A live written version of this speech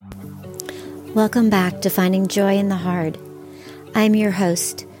Welcome back to Finding Joy in the Hard. I'm your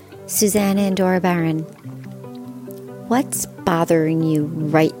host, Susanna Andora Barron. What's bothering you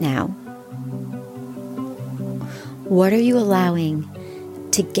right now? What are you allowing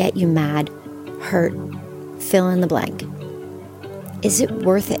to get you mad, hurt, fill in the blank? Is it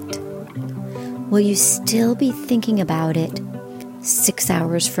worth it? Will you still be thinking about it 6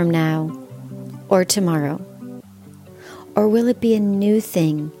 hours from now or tomorrow? Or will it be a new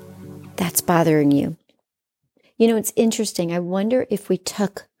thing that's bothering you? You know, it's interesting. I wonder if we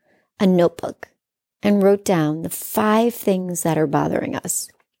took a notebook and wrote down the 5 things that are bothering us,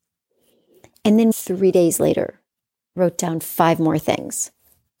 and then 3 days later wrote down 5 more things.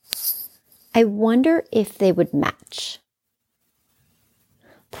 I wonder if they would match.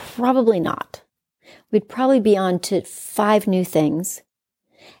 Probably not. We'd probably be on to 5 new things.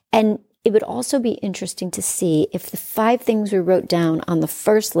 And it would also be interesting to see if the 5 things we wrote down on the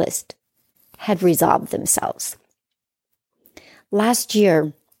first list had resolved themselves. Last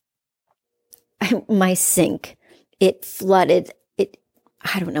year, my sink, it flooded.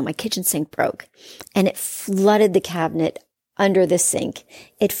 My kitchen sink broke, and it flooded the cabinet under the sink.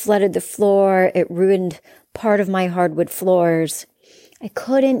 It flooded the floor. It ruined part of my hardwood floors. I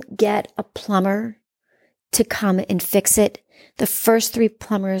couldn't get a plumber to come and fix it. The first 3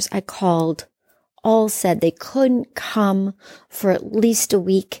 plumbers I called all said they couldn't come for at least a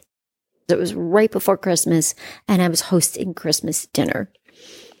week. It was right before Christmas, and I was hosting Christmas dinner.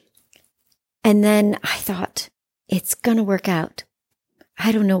 And then I thought, it's going to work out.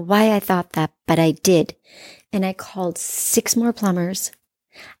 I don't know why I thought that, but I did. And I called 6 more plumbers.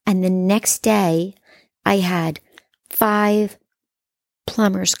 And the next day, I had 5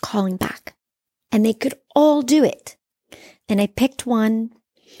 plumbers calling back. And they could all do it. And I picked one,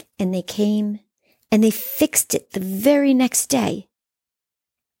 and they came, and they fixed it the very next day.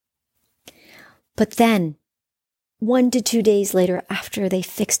 But then, 1 to 2 days later, after they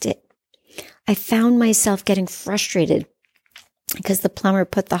fixed it, I found myself getting frustrated because the plumber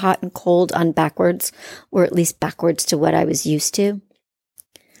put the hot and cold on backwards, or at least backwards to what I was used to.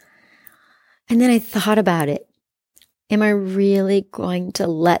 And then I thought about it. Am I really going to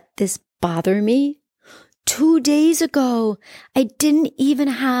let this bother me? 2 days ago, I didn't even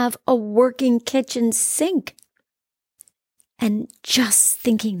have a working kitchen sink. And just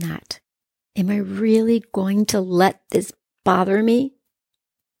thinking that, am I really going to let this bother me?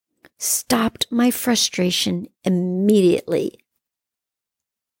 Stopped my frustration immediately.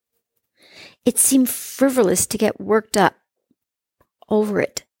 It seemed frivolous to get worked up over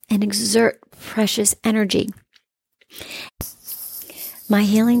it and exert precious energy. My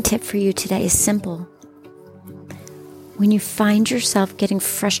healing tip for you today is simple. When you find yourself getting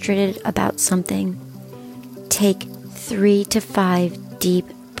frustrated about something, take 3 to 5 deep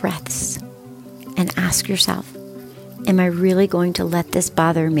breaths and ask yourself, am I really going to let this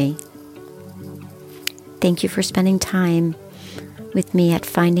bother me? Thank you for spending time with me at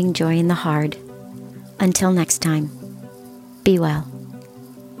Finding Joy in the Hard. Until next time, be well.